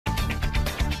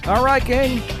All right,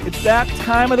 gang, it's that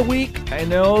time of the week. I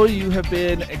know you have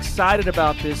been excited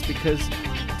about this because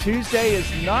Tuesday is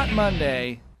not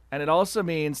Monday, and it also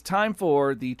means time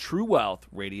for the True Wealth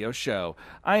Radio Show.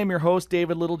 I am your host,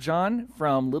 David Littlejohn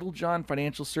from Littlejohn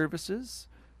Financial Services,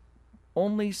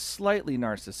 only slightly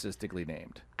narcissistically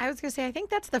named. I was going to say, I think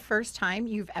that's the first time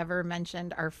you've ever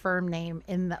mentioned our firm name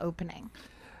in the opening.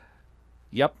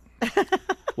 Yep.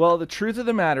 Well, the truth of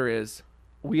the matter is,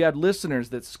 we had listeners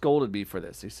that scolded me for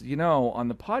this. They said, you know, on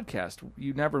the podcast,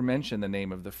 you never mention the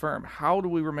name of the firm. How do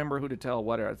we remember who to tell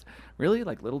what? Really?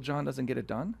 Like Little John doesn't get it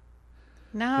done?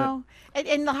 No.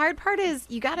 And the hard part is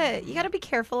you gotta be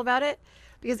careful about it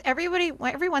because every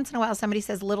once in a while somebody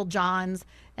says Little John's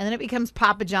and then it becomes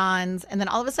Papa John's and then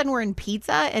all of a sudden we're in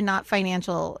pizza and not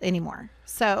financial anymore.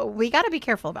 So we got to be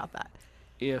careful about that.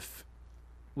 If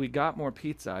we got more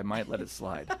pizza, I might let it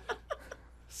slide.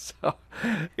 So,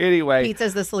 anyway,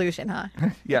 Pizza's the solution, huh?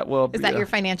 Yeah. Well, is that your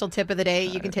financial tip of the day?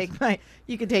 You can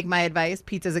take my advice.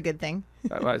 Pizza's a good thing.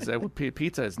 I said, well,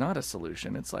 pizza is not a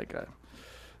solution. It's like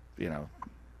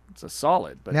it's a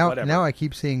solid. But whatever. Now I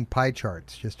keep seeing pie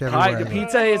charts just everywhere. The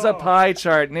pizza is a pie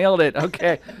chart. Nailed it.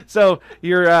 Okay. So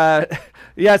you're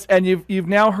yes, and you've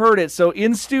now heard it. So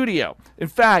in studio. In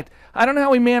fact, I don't know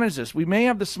how we manage this. We may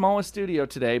have the smallest studio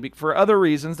today for other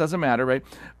reasons. Doesn't matter, right?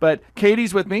 But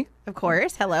Katie's with me. Of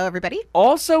course. Hello, everybody.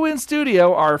 Also in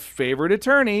studio, our favorite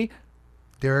attorney,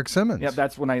 Derek Simmons. Yeah,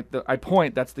 that's when I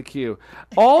point. That's the cue.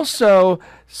 Also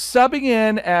subbing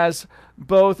in as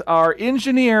both our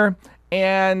engineer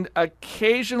and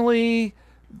occasionally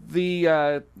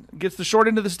gets the short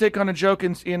end of the stick on a joke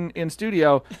in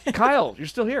studio. Kyle, you're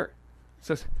still here.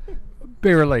 So,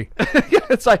 barely. Yeah,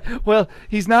 it's like, well,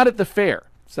 he's not at the fair.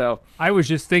 So I was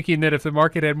just thinking that if the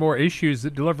market had more issues,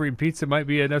 that delivering pizza might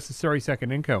be a necessary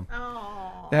second income.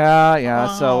 Oh.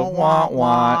 Yeah. So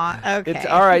wah. Okay. It's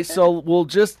all right. So we'll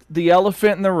just the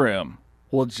elephant in the room.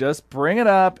 We'll just bring it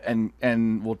up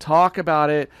and we'll talk about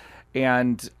it.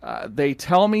 And they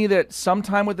tell me that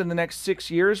sometime within the next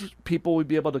 6 years, people would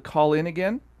be able to call in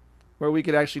again, where we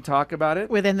could actually talk about it.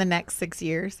 Within the next 6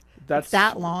 years? That's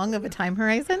that long of a time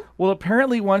horizon? Well,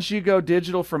 apparently once you go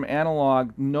digital from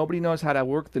analog, nobody knows how to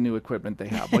work the new equipment they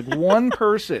have. Like one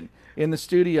person in the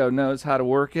studio knows how to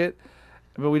work it,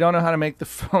 but we don't know how to make the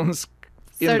phones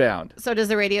inbound. So does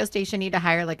the radio station need to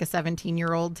hire like a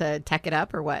 17-year-old to tech it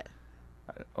up or what?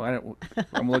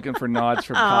 I'm looking for nods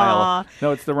from Kyle.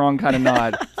 No, it's the wrong kind of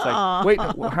nod. It's like, wait,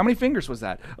 how many fingers was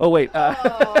that? Oh, wait.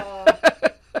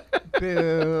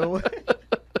 Boo.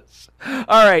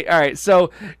 All right.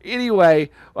 So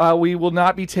anyway, we will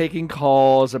not be taking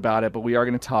calls about it, but we are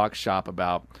going to talk shop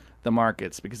about the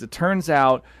markets because it turns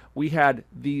out we had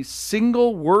the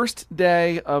single worst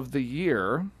day of the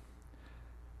year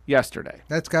yesterday.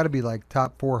 That's got to be like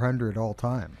top 400 all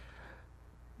time.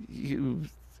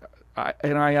 I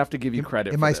have to give you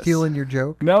credit for this. Am I stealing your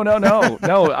joke? No.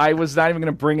 I was not even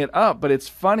going to bring it up, but it's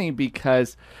funny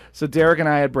because so Derek and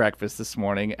I had breakfast this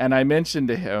morning, and I mentioned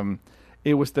to him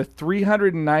it was the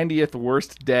 390th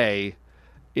worst day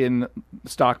in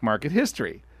stock market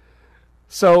history.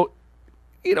 So,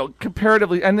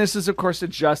 comparatively, and this is of course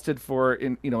adjusted for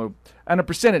on a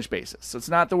percentage basis. So it's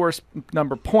not the worst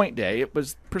number point day. It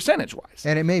was percentage wise.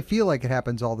 And it may feel like it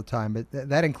happens all the time, but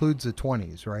that includes the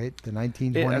 20s, right? The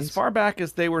 1920s. As far back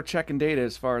as they were checking data,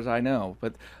 as far as I know.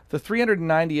 But the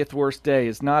 390th worst day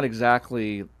is not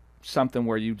exactly something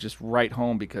where you just write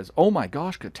home because, oh my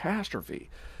gosh,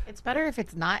 catastrophe. It's better if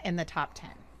it's not in the top 10.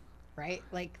 Right?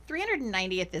 Like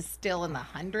 390th is still in the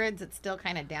hundreds. It's still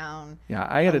kind of down. Yeah,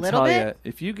 I got to tell you,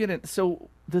 if you get it, so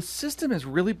the system has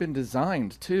really been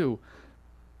designed to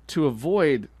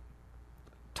avoid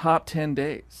top 10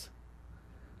 days.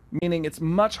 Meaning it's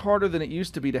much harder than it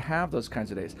used to be to have those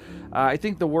kinds of days. I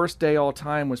think the worst day all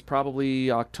time was probably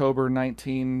October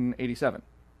 1987.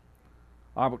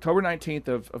 October 19th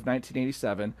of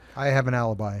 1987. I have an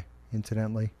alibi,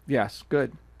 incidentally. Yes,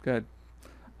 good.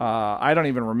 I don't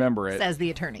even remember it. Says the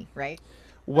attorney, right?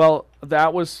 Well,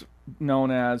 that was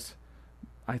known as,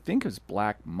 I think it was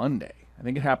Black Monday. I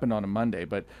think it happened on a Monday,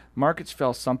 but markets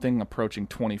fell something approaching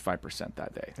 25%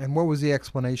 that day. And what was the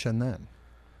explanation then?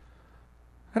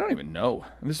 I don't even know.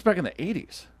 This is back in the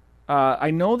 80s. I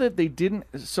know that they didn't.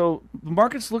 So the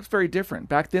markets looked very different.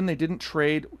 Back then, they didn't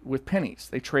trade with pennies.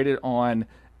 They traded on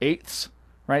eighths,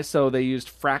 right? So they used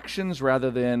fractions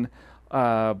rather than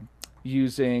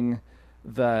using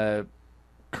the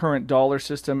current dollar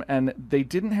system. And they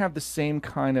didn't have the same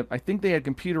kind of, I think they had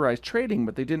computerized trading,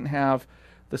 but they didn't have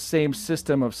the same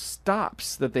system of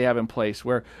stops that they have in place,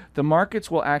 where the markets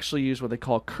will actually use what they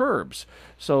call curbs.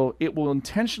 So it will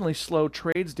intentionally slow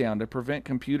trades down to prevent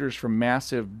computers from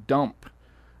massive dump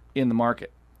in the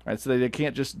market, right? So they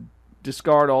can't just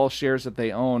discard all shares that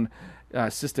they own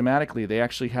systematically. They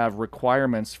actually have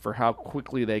requirements for how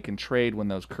quickly they can trade when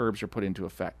those curbs are put into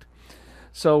effect.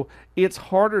 So it's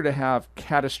harder to have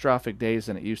catastrophic days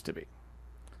than it used to be.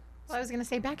 Well, I was going to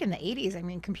say back in the 80s, I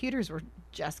mean, computers were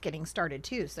just getting started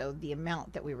too, so the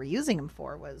amount that we were using them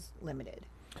for was limited.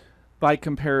 By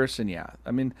comparison, yeah.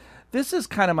 I mean, this is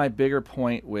kind of my bigger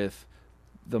point with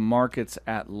the markets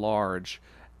at large.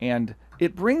 And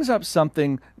it brings up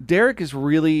something. Derek is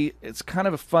really, it's kind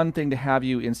of a fun thing to have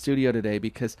you in studio today,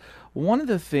 because one of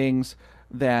the things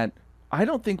that I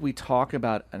don't think we talk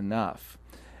about enough,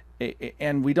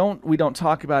 and we don't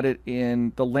talk about it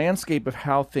in the landscape of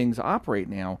how things operate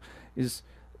now, is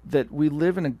that we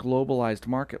live in a globalized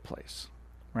marketplace,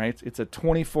 right? It's a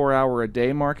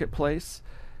 24-hour-a-day marketplace,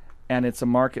 and it's a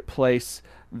marketplace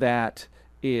that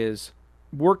is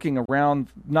working around,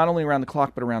 not only around the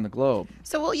clock, but around the globe.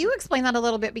 So will you explain that a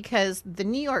little bit? Because the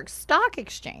New York Stock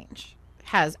Exchange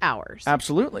has hours.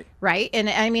 Absolutely. Right? And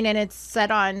I mean, and it's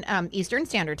set on Eastern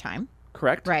Standard Time.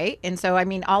 Correct. Right? And so, I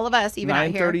mean, all of us, even out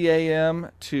here. 9:30 a.m.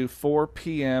 to 4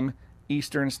 p.m.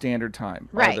 Eastern Standard Time.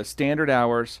 Right. Are the standard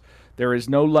hours. There is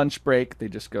no lunch break. They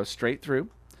just go straight through.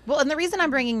 Well, and the reason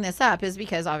I'm bringing this up is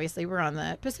because obviously we're on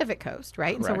the Pacific Coast,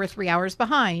 right? And so we're Correct. 3 hours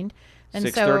behind. And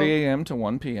 6:30 a.m. to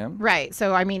 1 p.m. Right.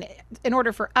 So, I mean, in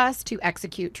order for us to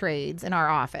execute trades in our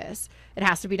office, it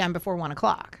has to be done before 1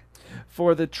 o'clock.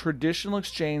 For the traditional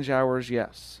exchange hours,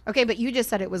 yes. Okay, but you just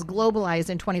said it was globalized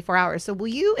in 24 hours. So will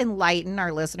you enlighten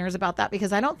our listeners about that?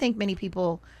 Because I don't think many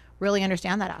people really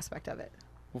understand that aspect of it.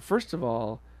 Well, first of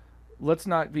all, let's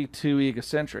not be too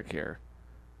egocentric here.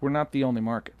 We're not the only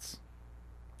markets.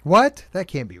 What? That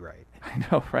can't be right. I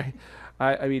know, right?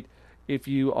 I mean, if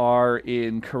you are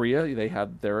in Korea, they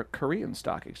have their Korean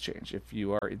stock exchange. If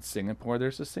you are in Singapore,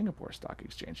 there's a Singapore stock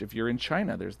exchange. If you're in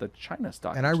China, there's the China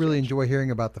stock And I exchange. really enjoy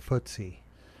hearing about the FTSE.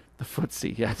 The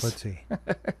FTSE, yes. FTSE.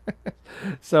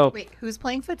 So, Wait, who's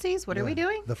playing footsies? What are we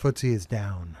doing? The FTSE is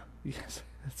down. yes,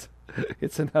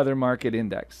 it's another market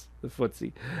index, the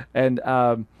FTSE. And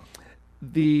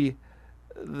the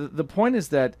point is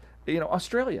that,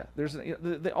 Australia, there's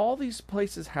all these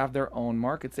places have their own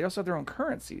markets. They also have their own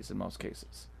currencies in most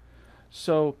cases.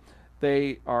 So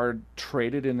they are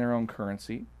traded in their own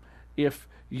currency. If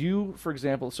you, for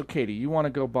example, so Katie, you want to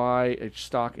go buy a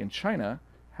stock in China,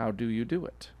 how do you do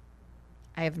it?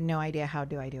 I have no idea. How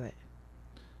do I do it?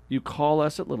 You call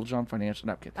us at Little John Financial.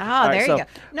 No, I'm kidding. Oh, All right, there so- you go.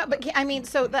 No, but I mean,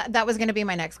 so that was going to be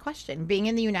my next question. Being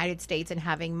in the United States and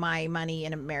having my money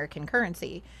in American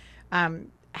currency,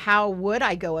 how would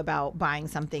I go about buying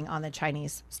something on the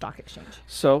Chinese stock exchange?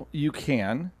 So you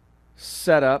can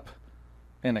set up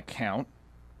an account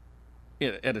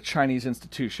at a Chinese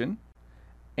institution,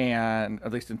 and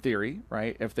at least in theory,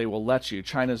 right? If they will let you.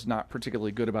 China's not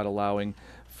particularly good about allowing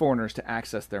foreigners to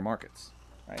access their markets,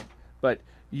 right? But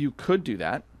you could do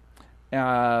that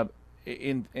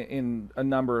in a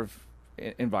number of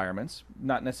environments,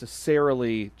 not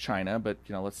necessarily China, but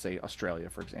let's say Australia,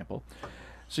 for example.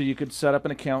 So you could set up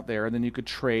an account there, and then you could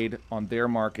trade on their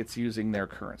markets using their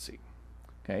currency.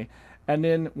 Okay, and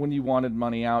then when you wanted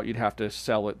money out, you'd have to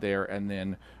sell it there and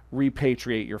then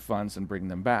repatriate your funds and bring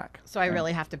them back. So I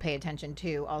really have to pay attention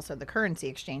to also the currency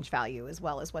exchange value as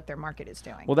well as what their market is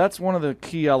doing. Well, that's one of the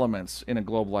key elements in a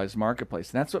globalized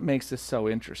marketplace, and that's what makes this so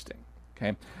interesting.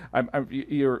 Okay,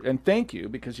 and thank you,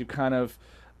 because you kind of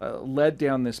led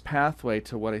down this pathway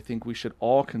to what I think we should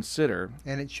all consider.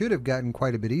 And it should have gotten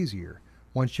quite a bit easier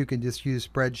once you can just use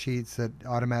spreadsheets that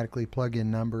automatically plug in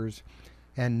numbers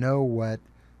and know what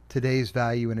today's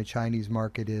value in a Chinese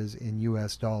market is in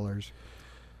U.S. dollars.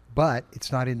 But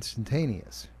it's not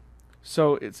instantaneous.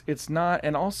 So it's not,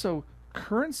 and also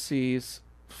currencies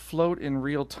float in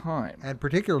real time. And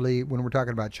particularly when we're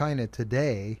talking about China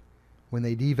today, when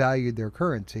they devalued their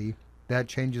currency, that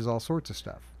changes all sorts of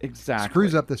stuff. Exactly.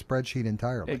 Screws up the spreadsheet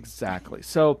entirely. Exactly.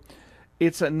 So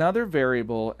it's another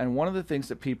variable, and one of the things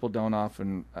that people don't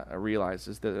often realize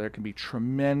is that there can be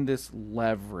tremendous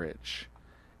leverage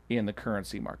in the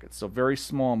currency market. So very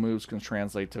small moves can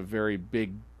translate to very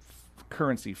big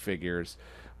currency figures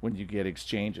when you get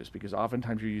exchanges, because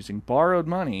oftentimes you're using borrowed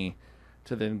money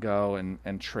to then go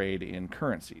and trade in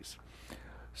currencies.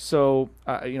 So,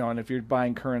 and if you're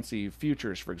buying currency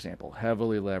futures, for example,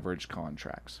 heavily leveraged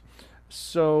contracts.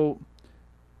 So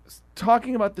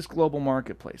talking about this global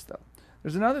marketplace, though,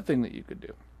 there's another thing that you could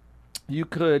do. You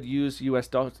could use US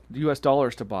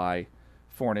dollars to buy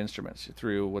foreign instruments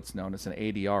through what's known as an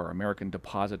ADR, American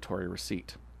Depository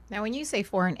Receipt. Now, when you say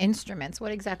foreign instruments,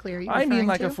 what exactly are you I referring mean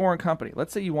like to? a foreign company.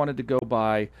 Let's say you wanted to go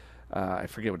buy, I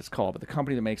forget what it's called, but the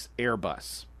company that makes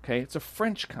Airbus, Okay, it's a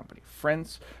French company.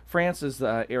 France is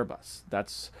Airbus.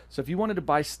 So if you wanted to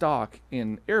buy stock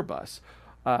in Airbus,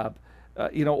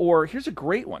 or here's a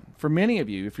great one for many of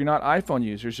you. If you're not iPhone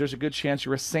users, there's a good chance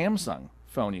you're a Samsung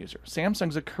phone user.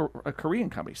 Samsung's a Korean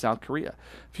company, South Korea.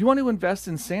 If you want to invest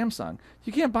in Samsung,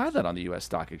 you can't buy that on the U.S.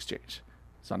 stock exchange.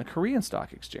 It's on a Korean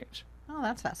stock exchange. Oh,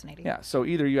 that's fascinating. Yeah, so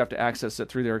either you have to access it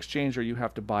through their exchange or you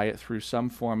have to buy it through some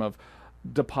form of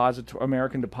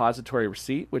American depository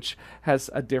receipt, which has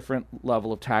a different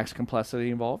level of tax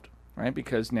complexity involved, right?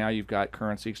 Because now you've got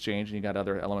currency exchange and you've got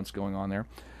other elements going on there.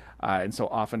 And so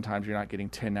oftentimes you're not getting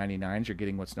 1099s, you're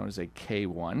getting what's known as a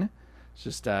K1. It's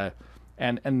just,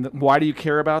 why do you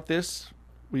care about this?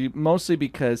 Mostly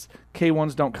because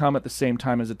K1s don't come at the same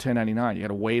time as a 1099. You got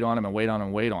to wait on them and wait on them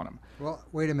and wait on them. Well,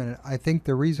 wait a minute. I think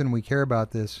the reason we care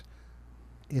about this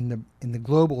in the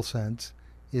global sense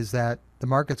is that the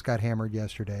markets got hammered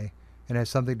yesterday and has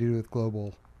something to do with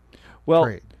global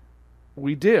trade.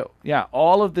 We do. Yeah,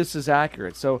 all of this is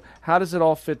accurate. So how does it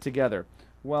all fit together?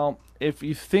 Well, if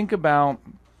you think about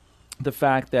the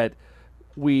fact that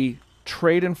we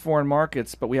trade in foreign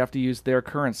markets, but we have to use their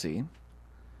currency,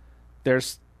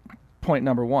 there's point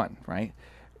number one, right?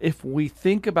 If we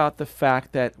think about the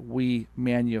fact that we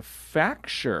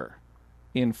manufacture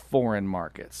in foreign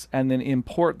markets and then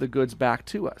import the goods back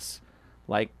to us,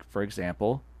 like, for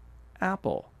example,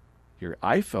 Apple. Your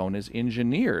iPhone is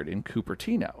engineered in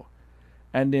Cupertino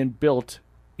and then built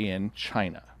in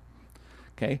China.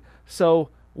 Okay, so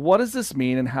what does this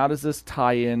mean and how does this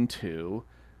tie into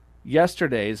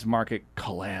yesterday's market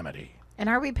calamity? And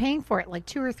are we paying for it like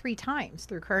 2 or 3 times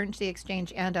through currency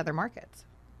exchange and other markets?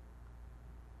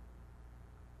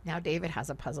 Now David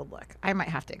has a puzzled look. I might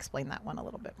have to explain that one a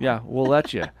little bit more. Yeah, we'll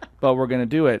let you, but we're going to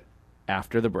do it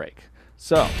after the break.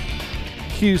 So,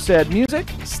 cue said music.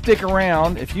 Stick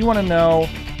around if you want to know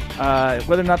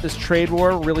whether or not this trade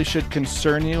war really should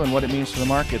concern you and what it means for the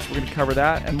markets. We're going to cover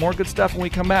that and more good stuff when we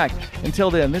come back. Until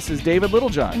then, this is David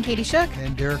Littlejohn. And Katie Shook.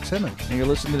 And Derek Simmons. And you're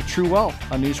listening to True Wealth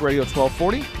on News Radio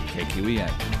 1240 KQEN.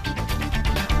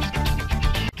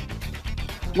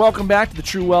 Welcome back to the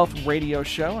True Wealth Radio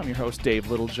Show. I'm your host,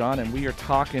 Dave Littlejohn, and we are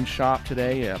talking shop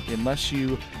today. Unless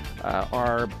you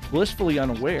are blissfully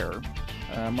unaware,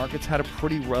 markets had a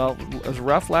pretty rough, it was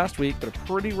rough last week, but a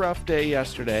pretty rough day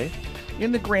yesterday.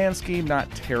 In the grand scheme,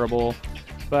 not terrible,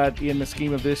 but in the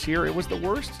scheme of this year, it was the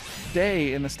worst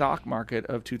day in the stock market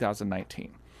of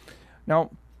 2019. Now,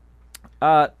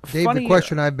 Dave, the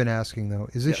question I've been asking, though,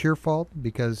 is this your fault?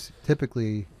 Because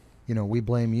typically, we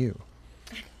blame you.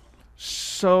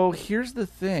 So here's the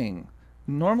thing.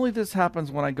 Normally this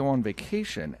happens when I go on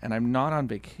vacation, and I'm not on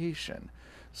vacation.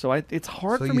 So it's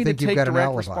hard for me to take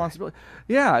direct responsibility.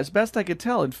 Yeah, as best I could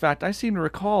tell. In fact, I seem to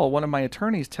recall one of my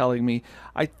attorneys telling me,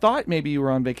 I thought maybe you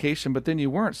were on vacation, but then you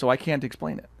weren't, so I can't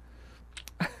explain it.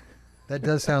 That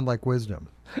does sound like wisdom.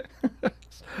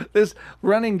 This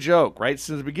running joke, right?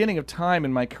 Since the beginning of time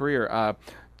in my career,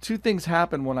 2 things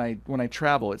happen when I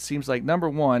travel. It seems like, number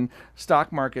 1,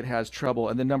 stock market has trouble,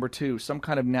 and then number 2, some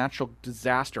kind of natural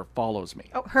disaster follows me.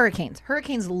 Oh, hurricanes.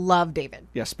 Hurricanes love David.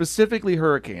 Yeah, specifically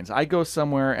hurricanes. I go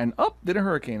somewhere and then a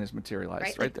hurricane is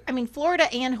materialized right there. I mean,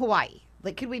 Florida and Hawaii.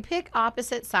 Like, could we pick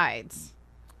opposite sides?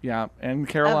 Yeah, and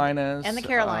Carolinas. And the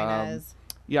Carolinas.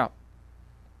 Yeah.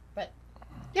 But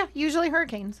yeah, usually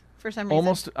hurricanes for some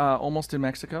reason. Almost in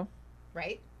Mexico.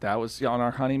 Right. That was on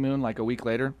our honeymoon, like a week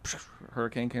later,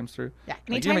 hurricane comes through. Yeah.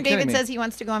 Anytime David says he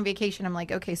wants to go on vacation, I'm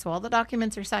like, okay, so all the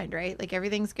documents are signed, right? Like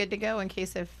everything's good to go in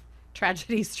case if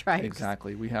tragedy strikes.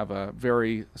 Exactly. We have a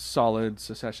very solid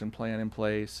succession plan in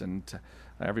place, and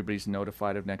everybody's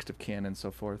notified of next of kin and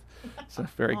so forth. So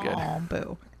very good. Oh,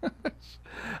 boo.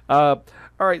 All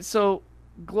right. So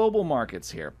global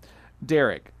markets here.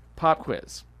 Derek, pop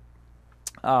quiz.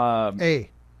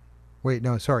 A. Wait,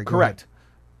 no, sorry. Correct.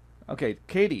 Okay,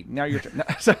 Katie, now your turn.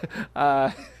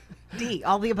 D,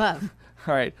 all the above.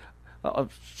 All right.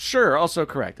 Sure, also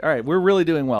correct. All right, we're really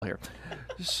doing well here.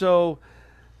 So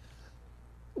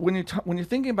when you're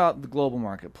thinking about the global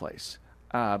marketplace,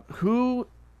 so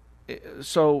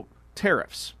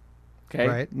tariffs, okay?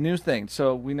 Right. New thing.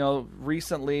 So we know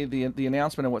recently the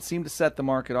announcement and what seemed to set the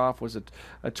market off was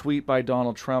a tweet by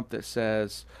Donald Trump that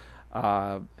says,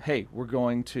 hey, we're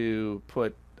going to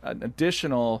put an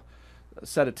additional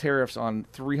set of tariffs on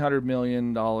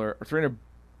 $300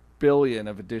 billion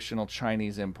of additional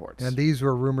Chinese imports. And these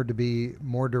were rumored to be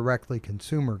more directly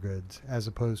consumer goods as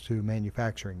opposed to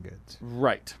manufacturing goods.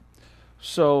 Right.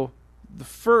 So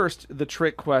the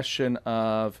trick question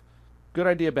of good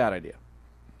idea, bad idea.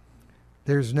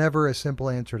 There's never a simple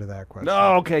answer to that question.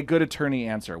 No, okay, good attorney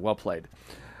answer. Well played.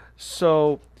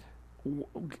 So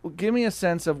Give me a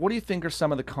sense of what do you think are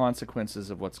some of the consequences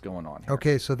of what's going on here?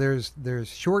 Okay, so there's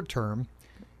short term,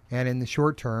 and in the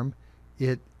short term,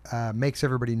 it makes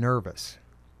everybody nervous.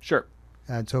 Sure.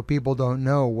 And so people don't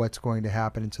know what's going to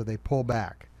happen, and so they pull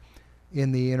back.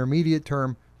 In the intermediate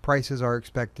term, prices are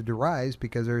expected to rise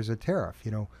because there's a tariff.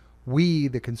 You know, we,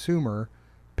 the consumer,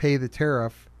 pay the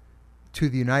tariff to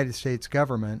the United States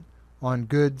government on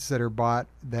goods that are bought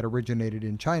that originated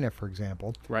in China, for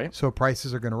example. Right. So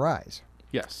prices are going to rise.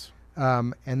 Yes.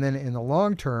 And then in the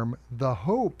long term, the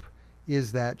hope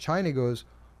is that China goes,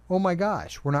 oh my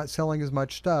gosh, we're not selling as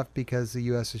much stuff because the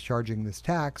U.S. is charging this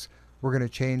tax. We're going to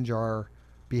change our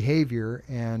behavior,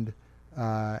 and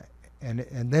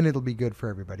then it'll be good for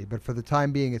everybody. But for the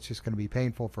time being, it's just going to be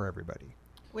painful for everybody.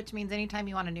 Which means anytime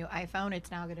you want a new iPhone, it's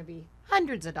now going to be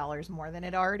hundreds of dollars more than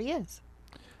it already is.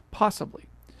 Possibly.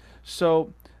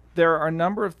 So there are a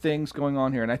number of things going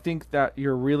on here, and I think that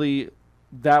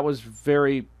that was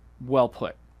very well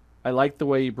put. I like the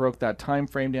way you broke that time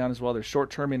frame down as well. There's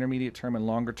short-term, intermediate-term, and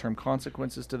longer-term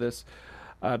consequences to this.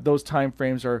 Those time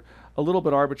frames are a little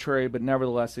bit arbitrary, but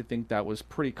nevertheless, I think that was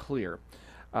pretty clear.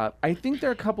 I think there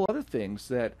are a couple other things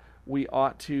that we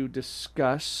ought to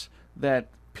discuss that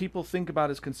people think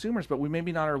about as consumers, but we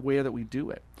maybe not are aware that we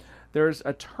do it. There's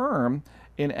a term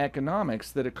in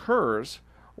economics that occurs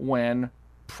when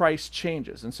price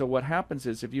changes. And so what happens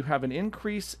is if you have an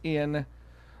increase in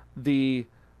the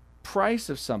price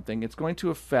of something, it's going to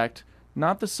affect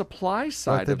not the supply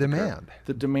side but of the the curve. demand.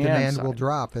 The demand Demand will side.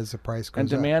 drop as the price goes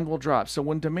And up. demand will drop. So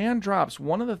when demand drops,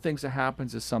 one of the things that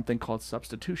happens is something called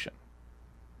substitution.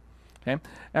 Okay,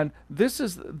 and this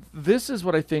is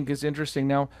what I think is interesting.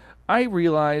 Now, I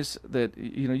realize that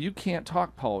you can't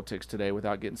talk politics today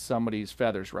without getting somebody's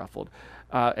feathers ruffled,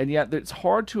 and yet it's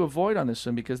hard to avoid on this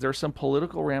one because there are some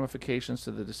political ramifications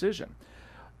to the decision.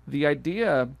 The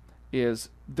idea is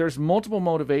there's multiple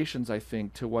motivations, I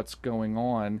think, to what's going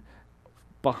on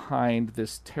behind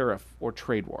this tariff or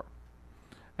trade war,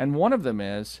 and one of them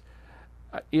is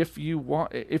if you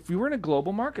were in a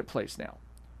global marketplace now,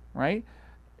 right?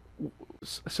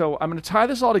 So I'm going to tie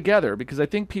this all together because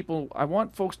I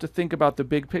want folks to think about the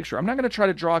big picture. I'm not going to try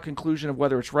to draw a conclusion of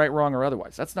whether it's right, wrong, or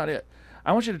otherwise. That's not it.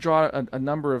 I want you to draw a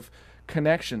number of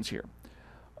connections here.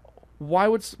 Why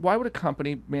would a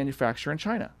company manufacture in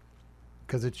China?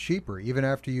 Because it's cheaper. Even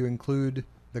after you include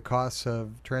the costs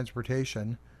of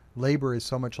transportation, labor is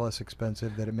so much less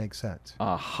expensive that it makes sense.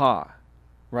 Aha,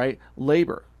 right?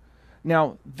 Labor.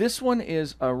 Now, this one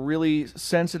is a really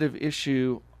sensitive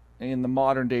issue in the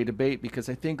modern day debate because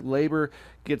I think labor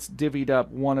gets divvied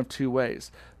up one of two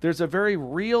ways. There's a very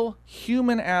real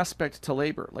human aspect to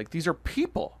labor. Like these are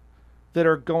people that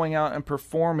are going out and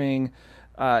performing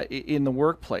in the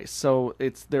workplace. So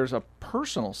there's a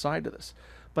personal side to this,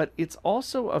 but it's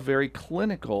also a very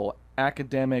clinical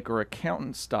academic or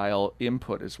accountant style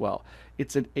input as well.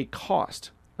 It's a cost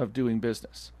of doing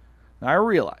business. Now I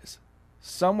realize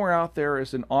somewhere out there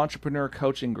is an entrepreneur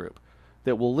coaching group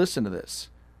that will listen to this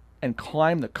and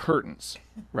climb the curtains,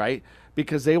 right?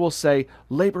 Because they will say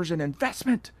labor's an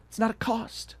investment; it's not a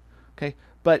cost. Okay,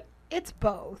 but it's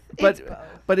both.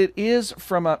 But it is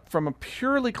from a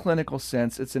purely clinical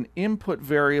sense. It's an input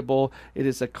variable. It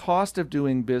is a cost of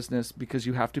doing business because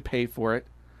you have to pay for it,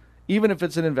 even if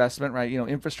it's an investment, right?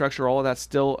 Infrastructure, all of that's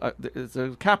still it's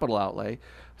a capital outlay.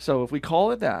 So if we call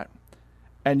it that,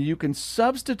 and you can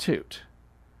substitute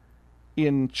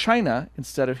in China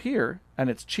instead of here, and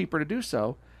it's cheaper to do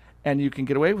so, and you can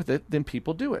get away with it, then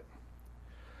people do it.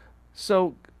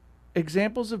 So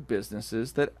examples of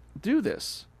businesses that do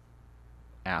this.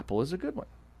 Apple is a good one,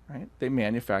 right? They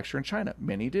manufacture in China.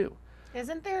 Many do.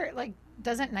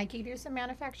 Doesn't Nike do some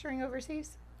manufacturing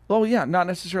overseas? Well, yeah, not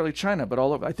necessarily China, but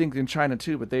all over. I think in China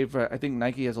too, but I think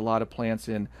Nike has a lot of plants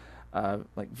in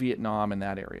like Vietnam and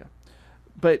that area.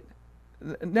 But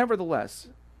nevertheless,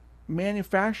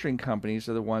 manufacturing companies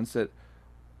are the ones that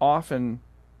often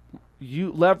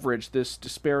you leverage this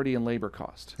disparity in labor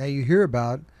cost. Now you hear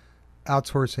about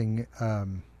outsourcing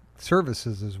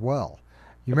services as well.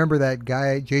 You remember that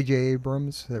guy, J.J.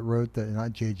 Abrams, that wrote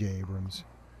not J.J. Abrams.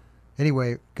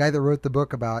 Anyway, guy that wrote the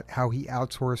book about how he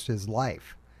outsourced his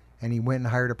life. And he went and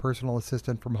hired a personal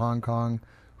assistant from Hong Kong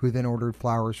who then ordered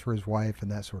flowers for his wife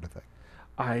and that sort of thing.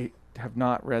 I have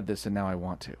not read this and now I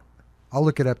want to. I'll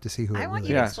look it up to see who I it want really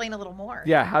you to is. explain a little more.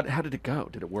 Yeah, how did it go?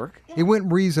 Did it work? It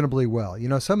went reasonably well.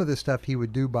 Some of the stuff he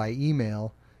would do by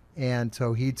email, and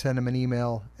so he'd send him an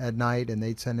email at night and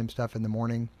they'd send him stuff in the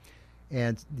morning.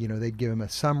 And, they'd give him a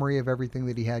summary of everything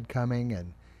that he had coming,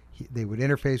 and they would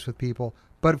interface with people.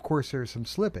 But, of course, there's some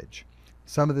slippage.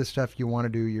 Some of this stuff you want to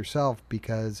do yourself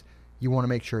because you want to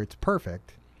make sure it's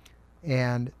perfect.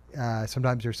 And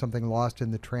Sometimes there's something lost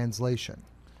in the translation.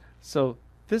 So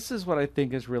this is what I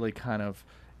think is really kind of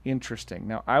interesting.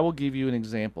 Now, I will give you an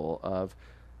example of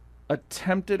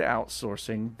attempted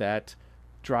outsourcing that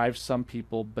drives some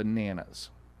people bananas.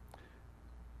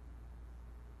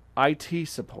 IT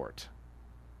support.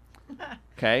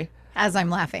 Okay? As I'm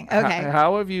laughing. Okay.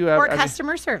 How have you ever... Or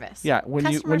customer service. Yeah, when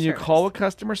you service. call a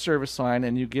customer service line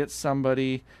and you get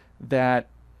somebody that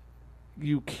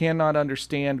you cannot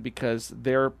understand because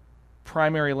their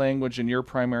primary language and your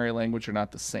primary language are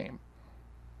not the same.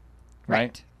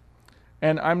 Right?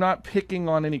 And I'm not picking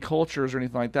on any cultures or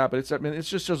anything like that, but it's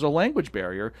just a language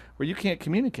barrier where you can't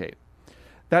communicate.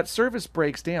 That service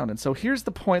breaks down. And so here's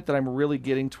the point that I'm really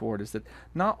getting toward, is that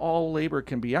not all labor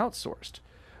can be outsourced,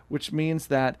 which means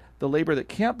that the labor that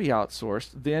can't be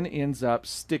outsourced then ends up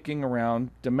sticking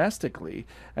around domestically.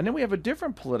 And then we have a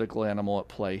different political animal at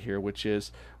play here, which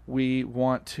is we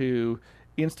want to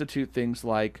institute things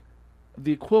like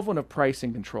the equivalent of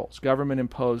pricing controls,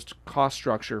 government-imposed cost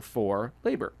structure for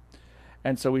labor.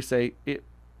 And so we say it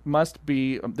must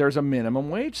be, there's a minimum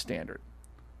wage standard.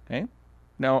 Okay?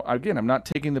 Now, again, I'm not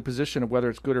taking the position of whether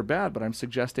it's good or bad, but I'm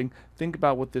suggesting think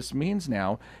about what this means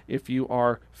now if you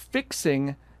are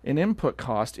fixing an input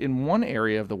cost in one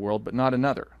area of the world but not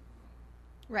another.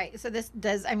 Right. So this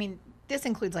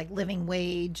includes like living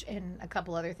wage and a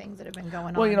couple other things that have been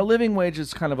going on. Well, living wage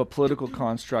is kind of a political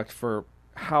construct for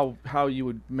how you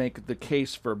would make the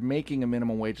case for making a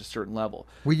minimum wage a certain level.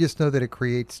 We just know that it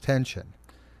creates tension.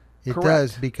 It Correct.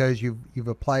 does, because you've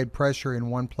applied pressure in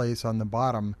one place on the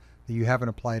bottom that you haven't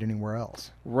applied anywhere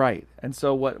else. Right. And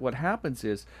so what happens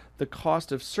is the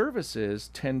cost of services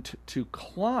tend to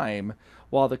climb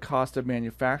while the cost of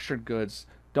manufactured goods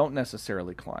don't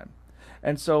necessarily climb.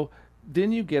 And so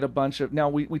then you get a bunch of, now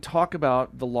we talk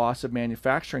about the loss of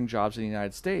manufacturing jobs in the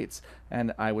United States,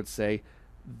 and I would say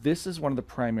this is one of the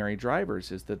primary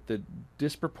drivers, is that the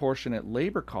disproportionate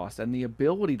labor cost and the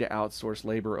ability to outsource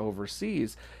labor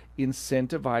overseas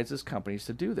incentivizes companies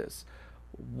to do this.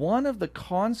 One of the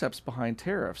concepts behind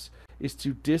tariffs is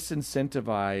to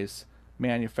disincentivize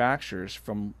manufacturers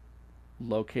from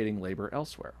locating labor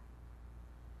elsewhere.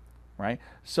 Right?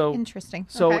 So interesting.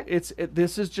 So Okay.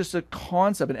 this is just a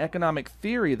concept, an economic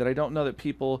theory that I don't know that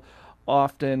people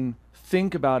often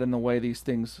think about in the way these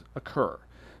things occur.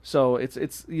 So it's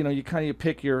you kind of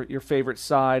pick your favorite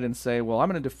side and say, well, I'm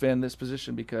going to defend this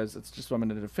position because it's just what I'm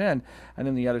going to defend, and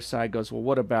then the other side goes, well,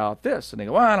 what about this? And they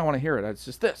go, well, I don't want to hear it. It's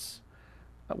just this.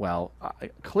 Well,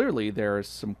 clearly there is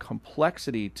some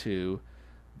complexity to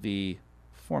the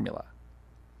formula.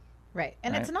 Right.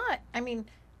 And Right. it's not,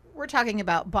 we're talking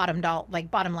about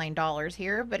bottom line dollars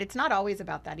here, but it's not always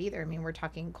about that either. We're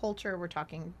talking culture, we're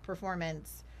talking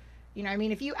performance.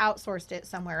 If you outsourced it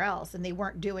somewhere else and they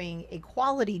weren't doing a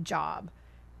quality job,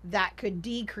 that could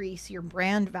decrease your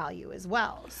brand value as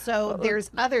well. So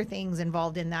there's other things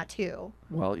involved in that too.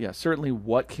 Well, yeah, certainly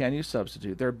what can you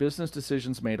substitute? There are business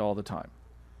decisions made all the time,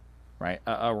 right,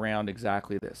 around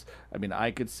exactly this.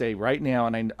 I could say right now,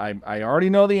 and I already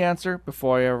know the answer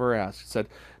before I ever asked. It said,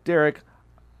 Derek,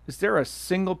 is there a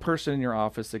single person in your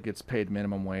office that gets paid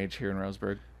minimum wage here in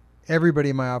Roseburg? Everybody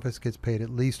in my office gets paid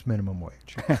at least minimum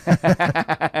wage.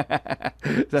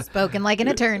 Spoken like an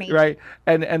attorney. Right.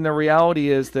 And the reality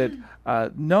is that,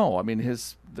 no,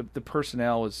 the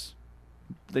personnel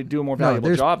they do a more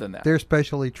valuable job than that. They're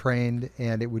specially trained,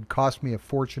 and it would cost me a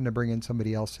fortune to bring in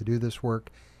somebody else to do this work.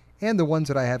 And the ones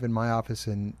that I have in my office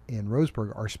in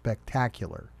Roseburg are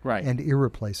spectacular, right, and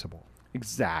irreplaceable.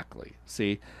 Exactly.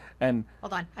 See? And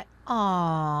hold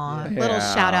on. Little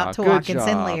shout out to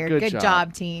Watkinson Laird. Good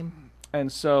job, team.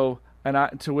 And so,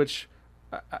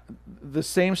 the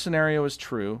same scenario is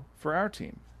true for our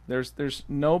team. There's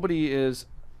nobody is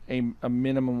a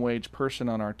minimum wage person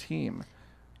on our team.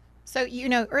 So,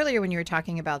 earlier when you were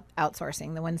talking about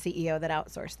outsourcing, the one CEO that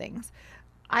outsourced things,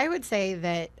 I would say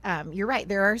that you're right.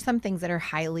 There are some things that are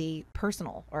highly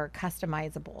personal or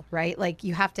customizable, right? Like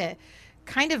you have to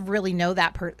kind of really know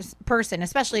that person,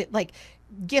 especially like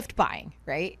gift buying,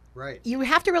 right? Right. You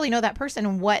have to really know that person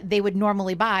and what they would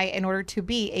normally buy in order to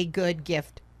be a good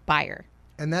gift buyer.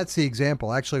 And that's the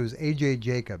example. Actually, it was A.J.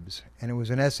 Jacobs, and it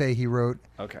was an essay he wrote.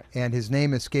 Okay. And his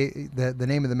name escaped. The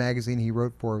name of the magazine he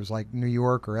wrote for was like New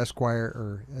York or Esquire,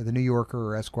 or the New Yorker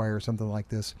or Esquire or something like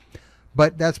this.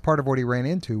 But that's part of what he ran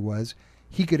into, was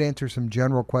he could answer some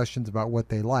general questions about what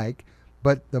they like,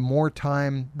 but the more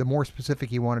specific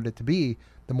he wanted it to be,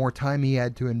 the more time he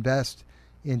had to invest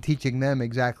in teaching them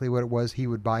exactly what it was he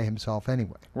would buy himself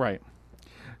anyway. Right.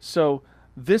 So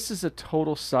this is a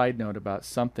total side note about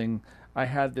something. I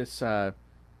had this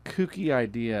kooky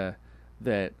idea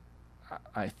that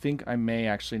I think I may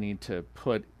actually need to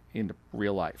put into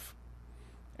real life.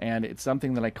 And it's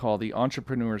something that I call the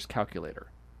entrepreneur's calculator.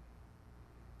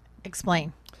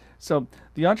 Explain. So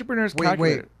the entrepreneur's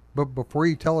calculator. Wait. But before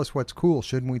you tell us what's cool,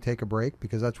 shouldn't we take a break?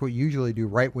 Because that's what you usually do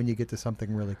right when you get to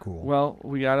something really cool. Well,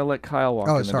 we got to let Kyle walk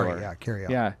in the door. Yeah, carry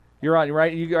on. Yeah, you're on. You're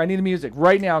right. I need the music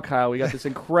right now, Kyle. We got this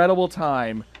incredible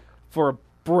time for a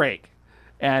break,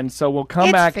 and so we'll come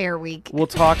It's back. Fair Week. We'll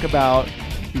talk about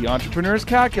the entrepreneur's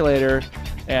calculator,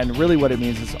 and really what it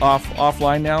means is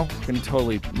offline now. We're going to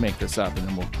totally make this up, and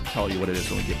then we'll tell you what it is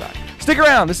when we get back. Stick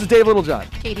around. This is Dave Littlejohn.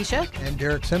 Katie Shook. And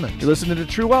Derek Simmons. You're listening to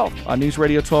True Wealth on News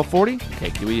Radio 1240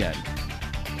 KQEN.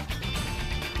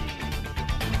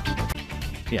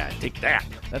 Yeah, take that.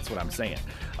 That's what I'm saying.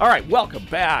 All right, welcome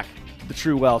back to the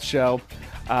True Wealth Show.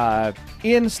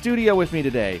 In studio with me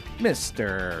today,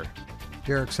 Mr.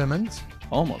 Derek Simmons.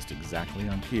 Almost exactly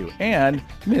on cue. And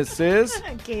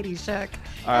Mrs. Katie Shook.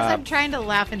 As I'm trying to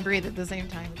laugh and breathe at the same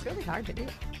time. It's really hard to do.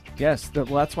 Yes,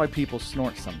 that's why people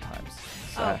snort sometimes.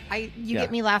 You yeah. get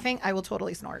me laughing, I will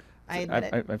totally snort. I admit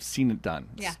it. I've seen it done.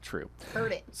 It's Yeah. true.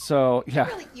 Heard it. So, yeah.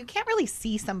 You can't really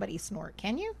see somebody snort,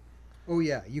 can you? Oh,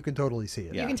 yeah, you can totally see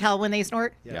it. Yeah. You can tell when they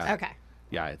snort? Yeah. Okay.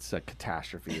 Yeah, it's a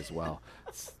catastrophe as well.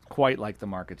 It's quite like the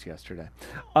markets yesterday.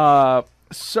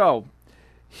 So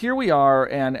here we are,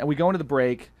 and we go into the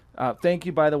break. Thank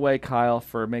you, by the way, Kyle,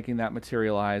 for making that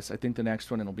materialize. I think the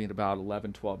next one it'll be in about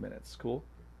 11, 12 minutes. Cool?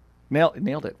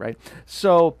 Nailed it, right?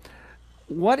 So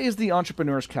what is the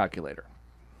entrepreneur's calculator?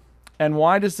 And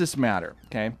why does this matter?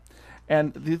 Okay.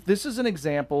 And this is an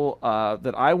example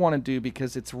that I want to do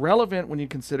because it's relevant when you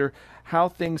consider how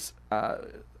things,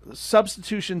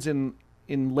 substitutions in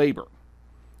labor.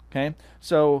 Okay.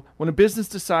 So when a business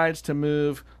decides to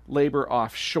move labor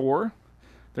offshore,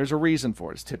 there's a reason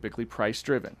for it. It's typically price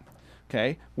driven.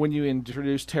 Okay. When you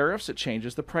introduce tariffs, it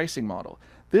changes the pricing model.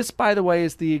 This, by the way,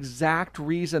 is the exact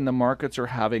reason the markets are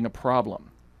having a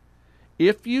problem.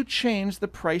 If you change the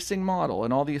pricing model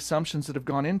and all the assumptions that have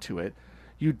gone into it,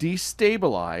 you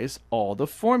destabilize all the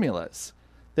formulas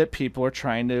that people are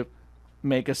trying to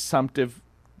make assumptive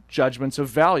judgments of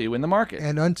value in the market.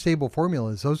 And unstable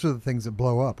formulas, those are the things that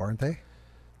blow up, aren't they?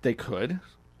 They could,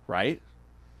 right?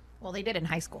 Well, they did in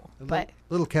high school, but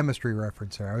Little chemistry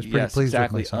reference there. I was pretty Yes, pleased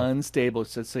exactly. with myself. Unstable.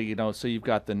 So so you've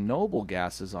got the noble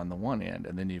gases on the one end,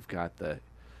 and then you've got the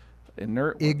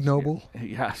inert ones. Ignoble.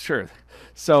 Yeah, sure.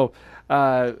 So,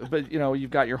 but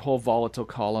you've got your whole volatile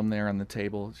column there on the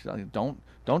table.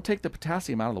 Don't take the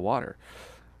potassium out of the water,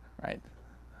 right?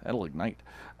 That'll ignite.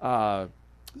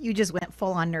 you just went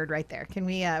full on nerd right there. Can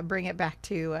we bring it back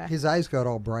to... His eyes got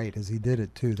all bright as he did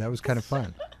it, too. That was kind of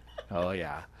fun. Oh,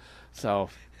 yeah. So...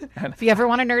 If you ever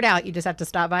want to nerd out, you just have to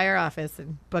stop by our office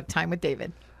and book time with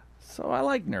David. So I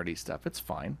like nerdy stuff. It's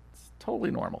fine. It's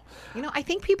totally normal. You know, I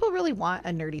think people really want a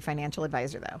nerdy financial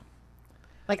advisor, though.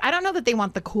 Like, I don't know that they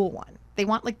want the cool one. They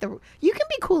want, like, the... You can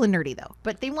be cool and nerdy, though,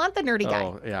 but they want the nerdy guy.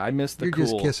 Oh, yeah, I missed the You're cool.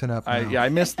 just kissing up now. I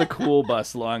missed the cool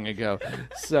bus long ago.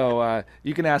 So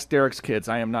you can ask Derek's kids.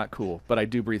 I am not cool, but I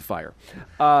do breathe fire.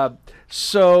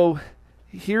 So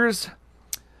here's...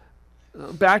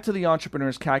 Back to the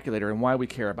entrepreneur's calculator and why we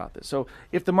care about this. So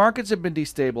if the markets have been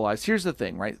destabilized, here's the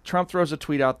thing, right? Trump throws a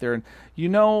tweet out there, and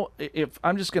if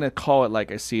I'm just going to call it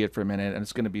like I see it for a minute, and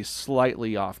it's going to be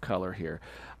slightly off color here.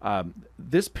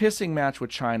 This pissing match with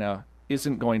China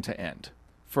isn't going to end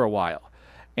for a while.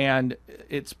 And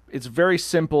it's very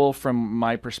simple from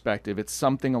my perspective. It's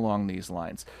something along these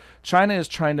lines. China is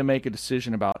trying to make a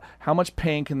decision about how much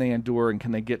pain can they endure and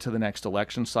can they get to the next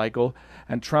election cycle.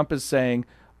 And Trump is saying,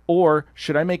 or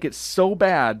should I make it so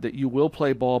bad that you will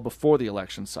play ball before the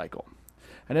election cycle?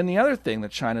 And then the other thing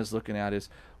that China's looking at is,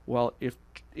 well,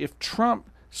 if Trump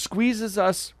squeezes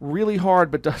us really hard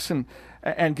but doesn't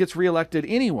and gets reelected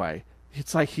anyway,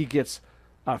 it's like he gets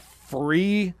a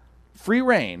free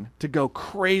reign to go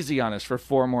crazy on us for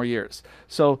 4 more years.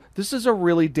 So this is a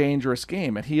really dangerous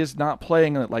game, and he is not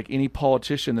playing it like any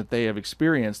politician that they have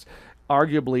experienced,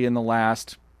 arguably in the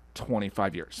last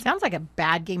 25 years. Sounds like a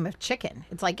bad game of chicken.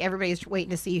 It's like everybody's waiting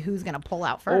to see who's going to pull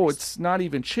out first. Oh, it's not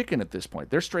even chicken at this point.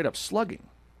 They're straight up slugging,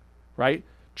 right?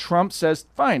 Trump says,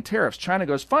 fine, tariffs. China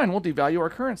goes, fine, we'll devalue our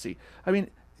currency. I mean,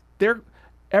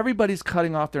 everybody's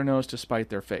cutting off their nose to spite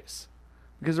their face.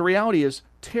 Because the reality is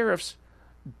tariffs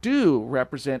do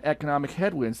represent economic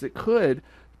headwinds that could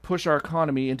push our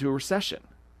economy into a recession.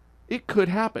 It could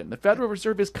happen. The Federal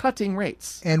Reserve is cutting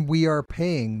rates. And we are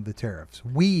paying the tariffs.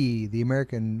 We, the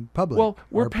American public, well,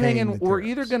 we're are paying, the and we're tariffs.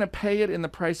 either going to pay it in the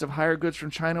price of higher goods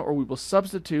from China, or we will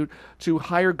substitute to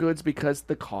higher goods because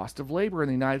the cost of labor in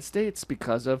the United States,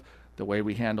 because of the way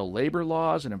we handle labor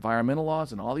laws and environmental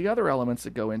laws and all the other elements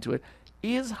that go into it,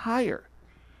 is higher.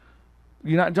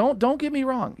 Don't get me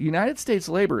wrong. United States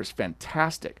labor is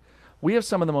fantastic. We have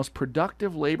some of the most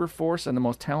productive labor force and the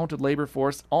most talented labor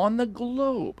force on the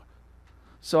globe.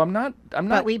 So I'm not.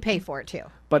 But we pay for it too.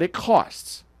 But it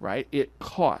costs, right? It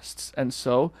costs, and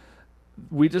so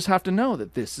we just have to know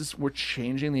that we're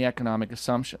changing the economic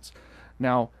assumptions.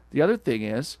 Now, the other thing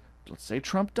is, let's say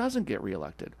Trump doesn't get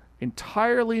reelected.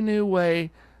 Entirely new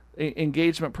way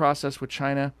engagement process with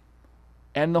China,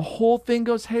 and the whole thing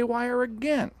goes haywire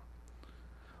again.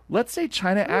 Let's say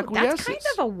China acquiesces. That's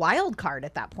kind of a wild card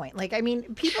at that point. Like,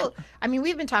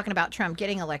 we've been talking about Trump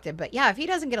getting elected, but yeah, if he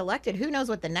doesn't get elected, who knows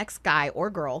what the next guy or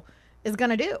girl is going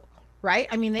to do, right?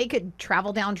 I mean, they could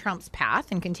travel down Trump's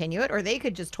path and continue it, or they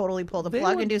could just totally pull the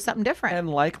plug and do something different. And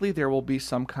likely there will be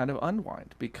some kind of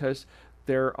unwind, because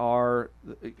there are,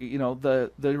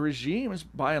 the regimes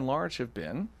by and large have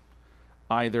been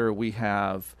either we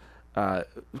have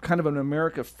kind of an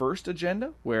America First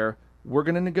agenda where we're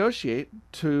going to negotiate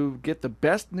to get the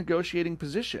best negotiating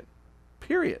position,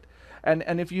 period.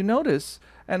 And if you notice,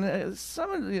 and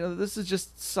some of this is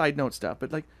just side note stuff,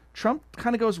 but like Trump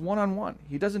kind of goes one-on-one.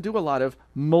 He doesn't do a lot of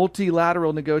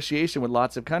multilateral negotiation with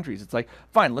lots of countries. It's like,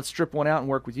 fine, let's strip one out and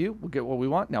work with you. We'll get what we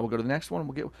want. Now we'll go to the next one.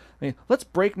 Let's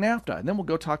break NAFTA, and then we'll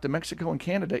go talk to Mexico and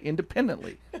Canada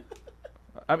independently.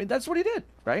 I mean, that's what he did,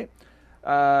 right?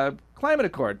 Climate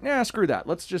Accord. Screw that.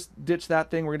 Let's just ditch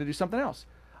that thing. We're going to do something else.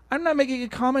 I'm not making a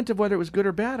comment of whether it was good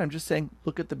or bad. I'm just saying,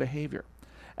 look at the behavior.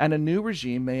 And a new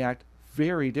regime may act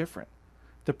very different.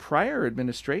 The prior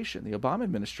administration, the Obama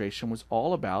administration, was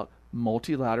all about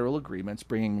multilateral agreements,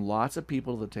 bringing lots of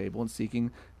people to the table and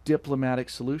seeking diplomatic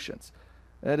solutions.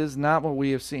 That is not what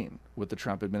we have seen with the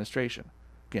Trump administration.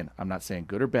 Again, I'm not saying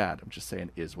good or bad. I'm just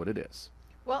saying it is what it is.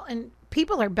 Well, and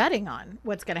people are betting on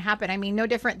what's going to happen. I mean, no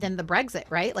different than the Brexit,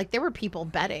 right? Like, there were people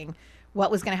betting what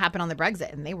was going to happen on the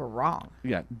Brexit, and they were wrong.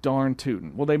 Yeah, darn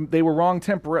tootin'. Well, they were wrong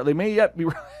temporarily. They may yet be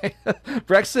right.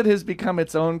 Brexit has become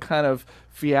its own kind of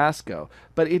fiasco,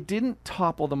 but it didn't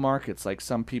topple the markets like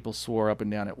some people swore up and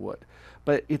down it would.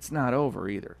 But it's not over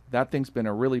either. That thing's been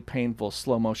a really painful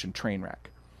slow motion train wreck.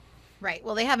 Right.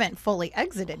 Well, they haven't fully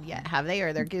exited yet, have they?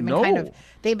 Or No.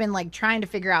 They've been like trying to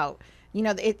figure out.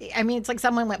 It's like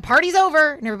someone went, party's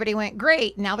over, and everybody went,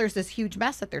 great. Now there's this huge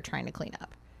mess that they're trying to clean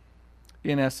up.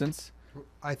 In essence.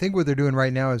 I think what they're doing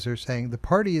right now is they're saying the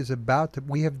party is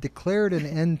we have declared an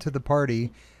end to the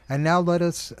party, and now let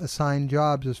us assign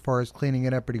jobs as far as cleaning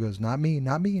it up. But he goes, not me,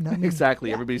 not me, not me. Exactly.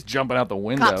 Yeah. Everybody's jumping out the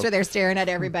window. Cops are there staring at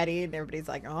everybody, and everybody's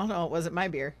like, oh, no, it wasn't my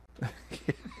beer.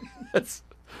 That's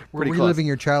We're pretty reliving close.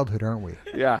 your childhood, aren't we?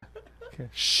 Yeah. Okay.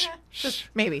 Shh. Shh.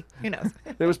 Maybe. Who knows?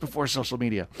 It was before social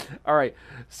media. All right.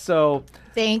 So.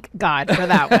 Thank God for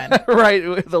that one.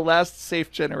 Right. The last safe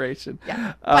generation.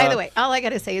 Yeah. By the way, all I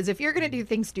got to say is if you're going to do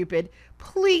things stupid,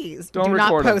 please do not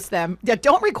record post them. Yeah,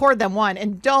 don't record them, one,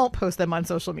 and don't post them on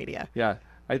social media. Yeah.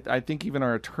 I think even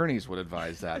our attorneys would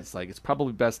advise that. It's like, it's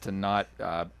probably best to not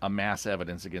amass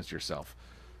evidence against yourself.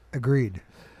 Agreed.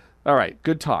 All right.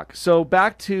 Good talk. So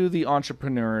back to the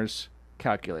entrepreneur's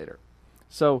calculator.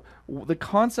 So the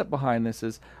concept behind this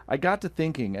is I got to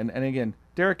thinking, and again,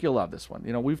 Derek, you'll love this one.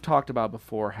 We've talked about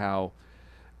before how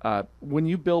when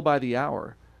you bill by the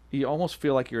hour, you almost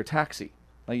feel like you're a taxi.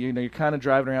 Like, you're kind of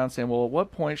driving around saying, well, at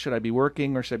what point should I be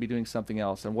working or should I be doing something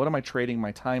else? And what am I trading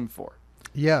my time for?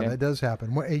 Yeah, Okay. that does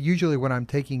happen. Usually when I'm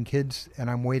taking kids and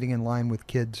I'm waiting in line with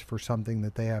kids for something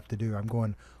that they have to do, I'm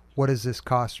going, what does this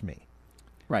cost me?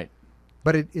 Right.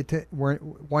 But it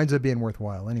winds up being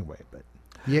worthwhile anyway. But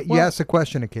you Well, ask the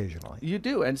question occasionally. You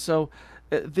do. And so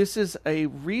this is a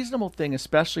reasonable thing,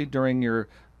 especially during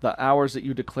the hours that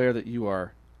you declare that you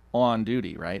are on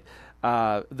duty, right?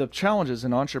 The challenge is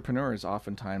an entrepreneur is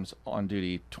oftentimes on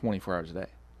duty 24 hours a day.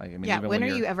 Even when are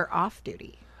you ever off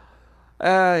duty?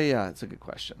 Yeah, that's a good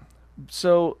question.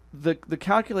 So the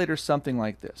calculator is something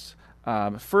like this.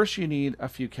 First, you need a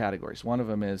few categories. One of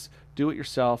them is do it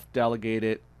yourself, delegate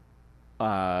it,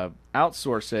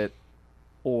 outsource it,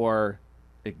 or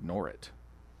ignore it.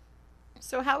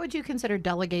 So how would you consider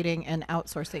delegating and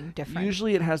outsourcing different?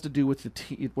 Usually it has to do with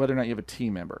whether or not you have a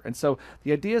team member. And so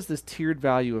the idea is this tiered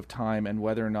value of time and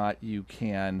whether or not you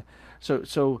can.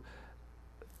 So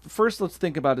first, let's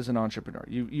think about as an entrepreneur.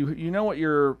 You know what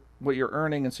you're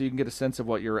earning, and so you can get a sense of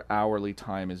what your hourly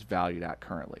time is valued at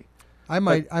currently. I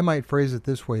might phrase it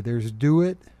this way. There's do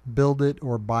it, build it,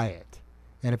 or buy it.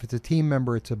 And if it's a team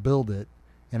member, it's a build it.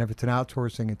 And if it's an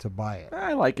outsourcing, it's a buy it.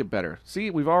 I like it better. See,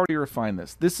 we've already refined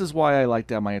this. This is why I like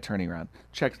to have my attorney around.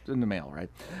 Check in the mail, right?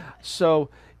 So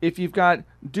if you've got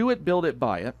do it, build it,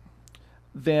 buy it,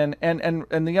 then and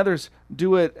the others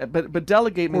do it, but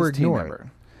delegate means Or team ignore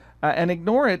member. And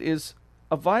ignore it is